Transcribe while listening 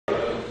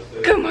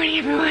Good morning,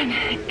 everyone.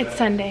 It's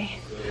Sunday.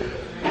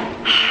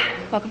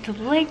 Welcome to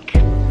the lake.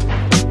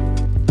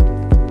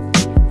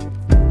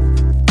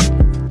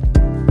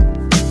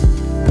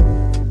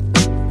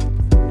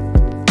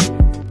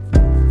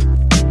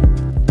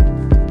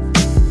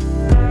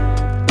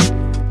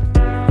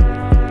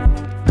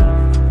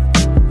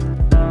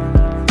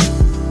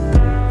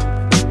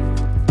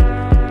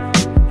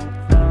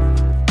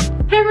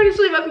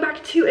 Welcome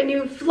back to a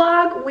new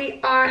vlog.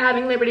 We are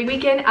having Liberty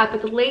Weekend up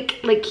at the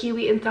lake, Lake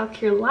Kiwi in South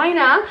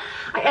Carolina.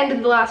 I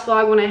ended the last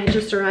vlog when I had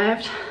just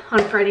arrived on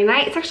Friday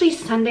night. It's actually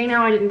Sunday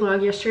now. I didn't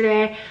vlog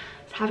yesterday. I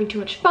was having too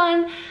much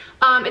fun.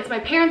 It's my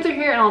parents are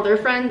here and all their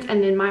friends,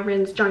 and then my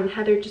friends John and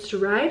Heather just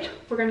arrived.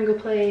 We're gonna go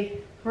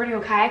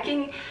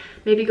kayaking,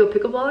 maybe go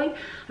pickleballing.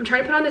 I'm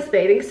trying to put on this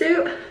bathing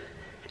suit,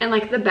 and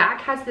like the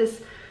back has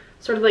this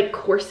sort of like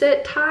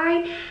corset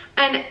tie,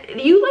 and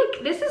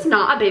this is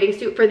not a bathing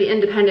suit for the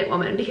independent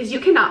woman because you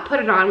cannot put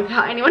it on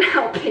without anyone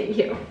helping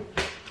you.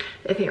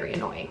 They're very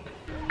annoying.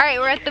 All right,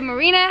 we're at the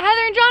marina.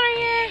 Heather and John are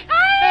here.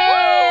 Hi!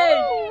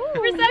 Hey!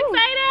 We're so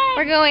excited.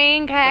 We're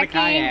going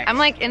kayaking. I'm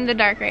like in the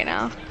dark right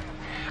now.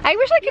 I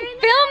wish I could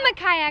film the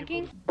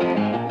kayaking.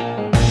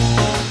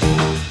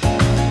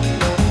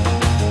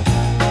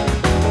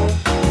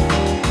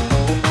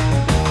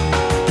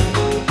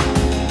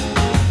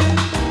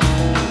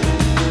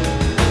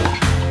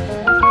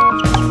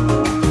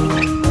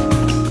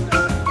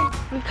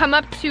 Come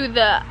up to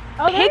the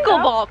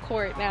pickleball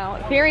court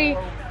now. Very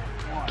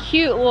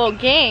cute little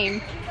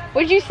game.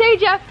 Would you say,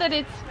 Jeff, that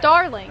it's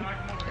darling?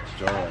 It's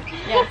darling.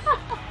 Yes.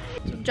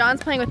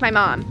 John's playing with my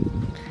mom.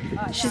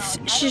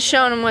 She's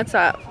showing him what's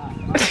up.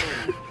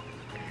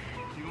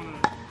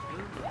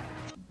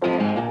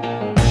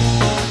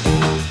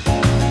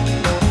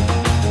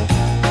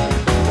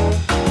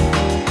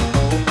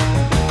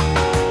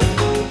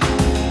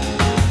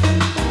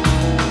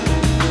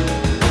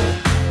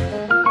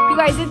 You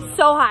guys, it's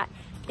so hot.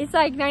 It's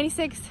like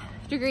 96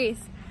 degrees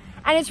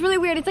and it's really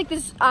weird. It's like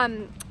this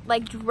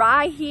like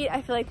dry heat.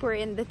 I feel like we're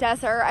in the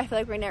desert. I feel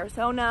like we're in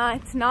Arizona.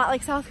 It's not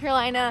like South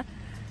Carolina.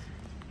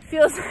 It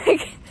feels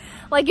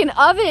like an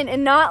oven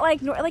and not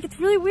like it's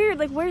really weird.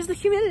 Like, where's the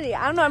humidity?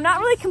 I don't know. I'm not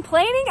really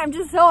complaining. I'm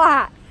just so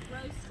hot.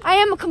 I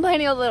am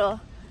complaining a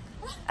little.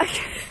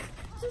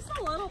 Just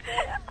a little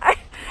bit. I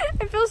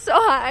feel so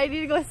hot. I need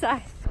to go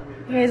outside.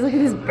 You guys, look at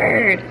this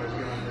bird.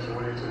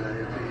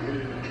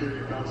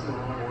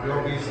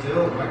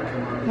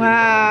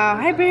 Wow,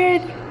 hi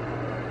bird.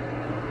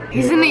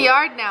 He's in the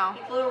yard now.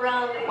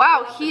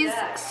 Wow, he's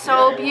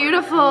so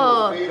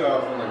beautiful.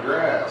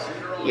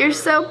 You're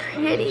so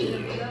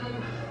pretty.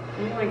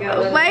 Oh my god.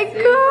 Oh my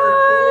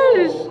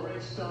gosh.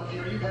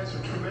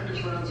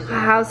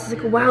 Wow, this is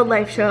like a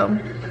wildlife show.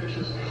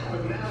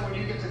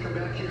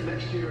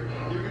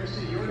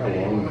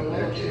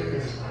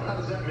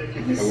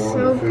 He's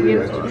so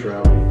beautiful.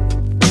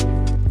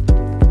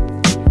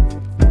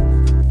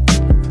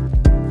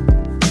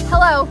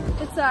 Hello,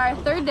 it's our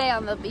third day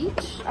on the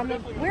beach.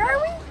 Where are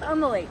we? On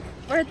the lake.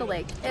 We're at the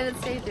lake, and it's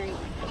day 3.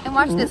 And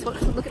watch this, look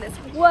at this.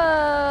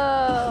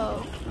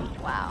 Whoa!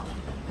 Wow.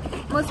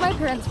 Most of my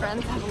parents'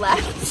 friends have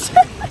left.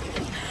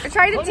 We're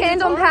trying to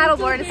tandem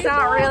paddleboard. It's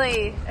not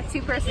really a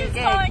 2-person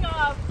game.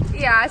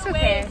 Yeah, it's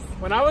okay.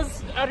 When I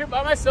was out here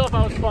by myself,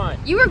 I was fine.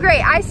 You were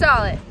great, I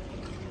saw it.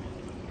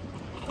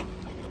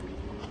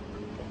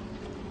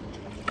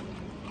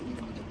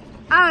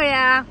 Oh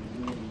yeah,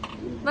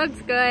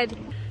 looks good.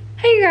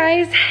 Hey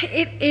guys,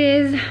 it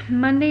is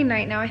Monday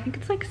night now. I think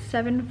it's like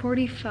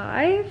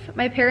 7:45.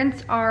 My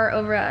parents are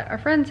over at our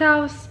friend's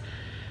house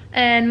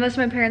and most of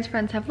my parents'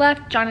 friends have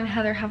left. John and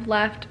Heather have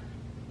left.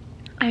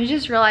 I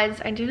just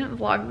realized I didn't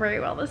vlog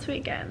very well this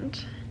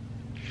weekend.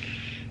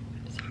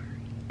 I'm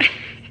sorry.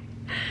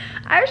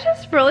 I was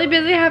just really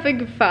busy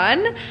having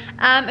fun.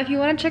 If you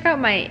want to check out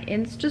my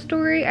Insta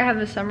story, I have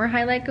a summer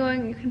highlight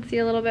going. You can see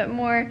a little bit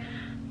more.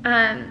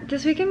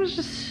 This weekend was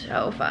just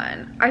so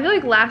fun. I feel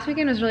like last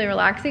weekend was really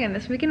relaxing and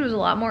this weekend was a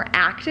lot more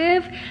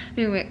active. I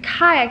mean, we went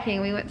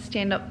kayaking, we went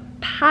stand-up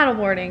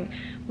paddleboarding,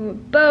 we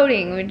went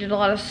boating, we did a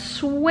lot of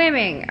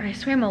swimming. I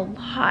swam a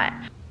lot.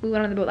 We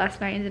went on the boat last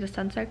night and did a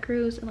sunset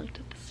cruise and looked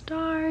at the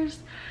stars.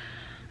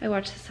 I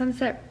watched the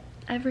sunset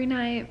every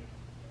night.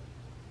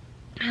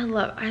 I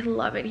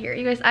love it here.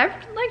 You guys, I've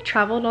like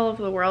traveled all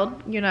over the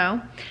world, you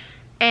know,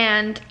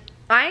 and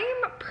I'm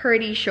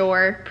pretty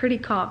sure, pretty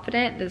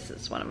confident this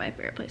is one of my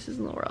favorite places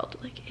in the world.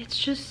 Like, it's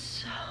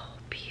just so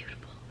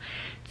beautiful.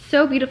 It's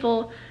so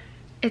beautiful.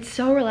 It's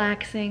so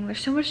relaxing.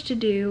 There's so much to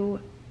do.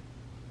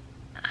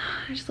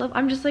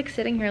 I'm just like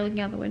sitting here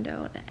looking out the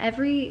window and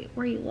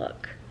everywhere you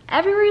look,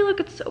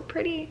 it's so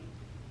pretty.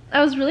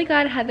 I was really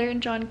glad Heather and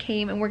John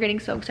came, and we're getting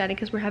so excited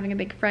because we're having a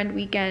big friend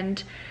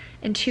weekend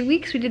in 2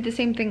 weeks. We did the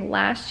same thing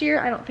last year.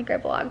 I don't think I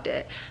vlogged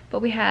it, but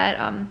we had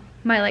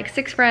my like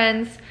 6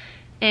 friends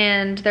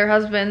and their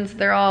husbands.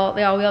 We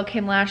all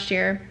came last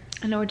year.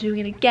 I know we're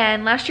doing it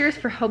again. Last year was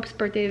for Hope's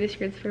birthday. This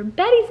year it's for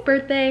Betty's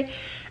birthday.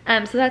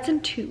 So that's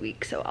in 2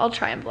 weeks. So I'll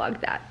try and vlog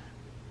that.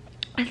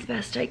 as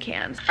best I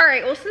can. All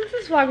right, well, since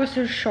this vlog was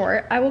so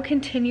short, I will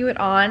continue it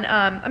on.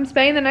 I'm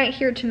spending the night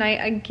here tonight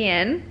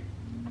again.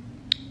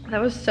 That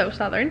was so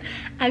southern.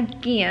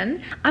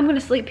 Again, I'm gonna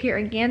sleep here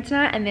again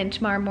tonight, and then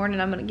tomorrow morning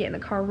I'm gonna get in the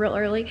car real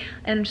early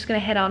and I'm just gonna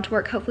head on to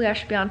work. Hopefully I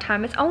should be on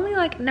time. It's only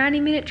like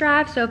 90-minute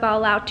drive, so if I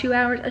allow 2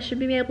 hours, I should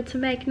be able to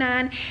make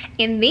 9.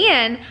 And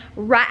then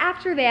right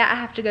after that, I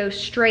have to go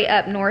straight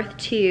up north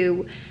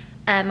to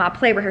my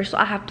play rehearsal.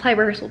 I have play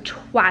rehearsal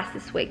twice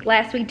this week.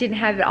 Last week didn't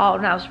have it all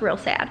and I was real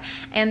sad.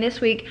 And this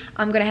week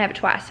I'm gonna have it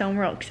twice, so I'm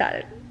real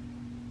excited.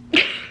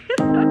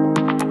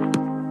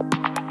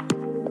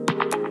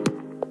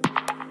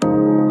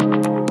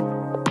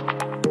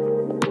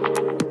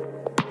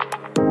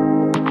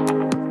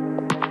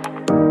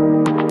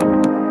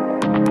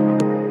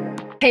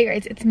 Hey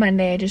guys, it's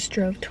Monday. I just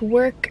drove to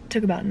work.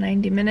 Took about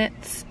 90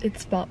 minutes.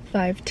 It's about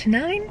 5 to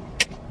 9.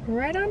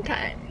 Right on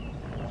time.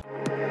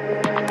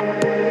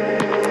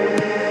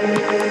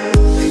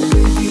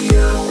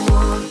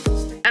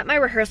 At my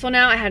rehearsal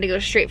now, I had to go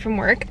straight from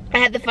work. I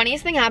had the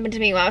funniest thing happen to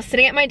me while I was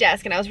sitting at my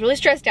desk, and I was really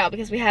stressed out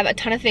because we have a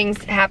ton of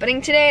things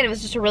happening today and it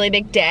was just a really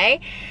big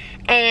day.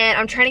 And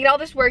I'm trying to get all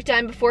this work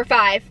done before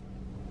 5.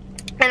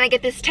 And I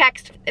get this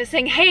text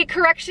saying, hey,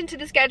 correction to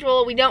the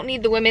schedule. We don't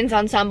need the women's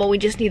ensemble. We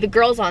just need the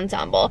girls'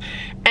 ensemble.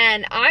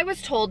 And I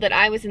was told that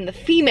I was in the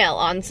female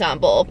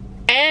ensemble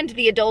and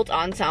the adult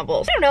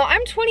ensemble. I don't know,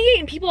 I'm 28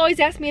 and people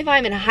always ask me if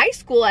I'm in high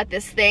school at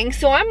this thing.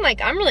 So I'm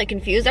like, I'm really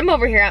confused. I'm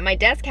over here at my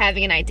desk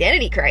having an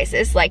identity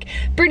crisis, like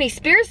Britney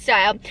Spears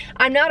style.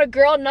 I'm not a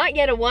girl, not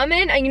yet a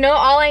woman. And you know,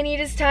 all I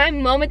need is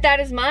time, moment that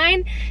is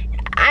mine.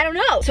 I don't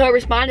know. So I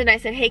responded and I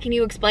said, hey, can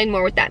you explain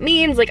more what that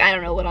means? Like, I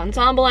don't know what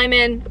ensemble I'm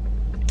in.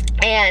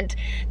 And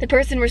the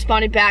person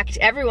responded back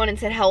to everyone and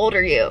said, how old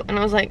are you? And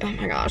I was like, oh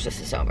my gosh, this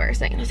is so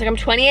embarrassing. And I was like, I'm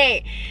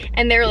 28.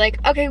 And they were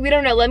like, okay, we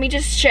don't know, let me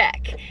just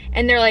check.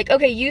 And they're like,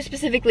 okay, you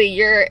specifically,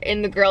 you're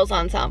in the girls'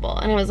 ensemble.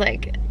 And I was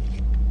like,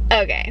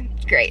 okay,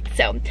 great.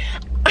 So,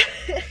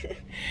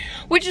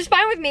 which is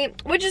fine with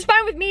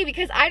me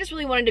because I just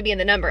really wanted to be in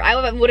the number.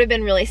 I would have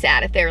been really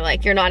sad if they were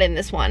like, you're not in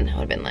this one. I would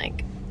have been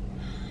like,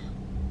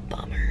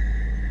 bummer.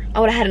 I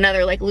would have had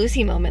another like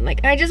Lucy moment,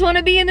 like, I just want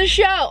to be in the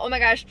show. Oh my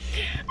gosh.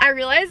 I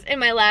realized in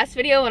my last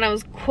video when I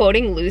was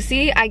quoting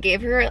Lucy, I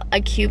gave her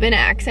a Cuban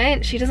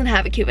accent. She doesn't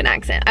have a Cuban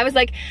accent. I was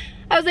like,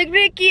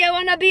 Ricky, I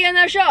want to be in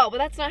the show. But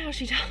that's not how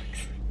she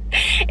talks.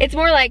 It's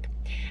more like,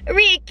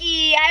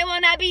 Ricky, I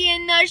want to be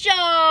in the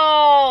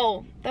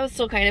show. That was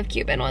still kind of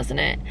Cuban, wasn't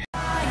it?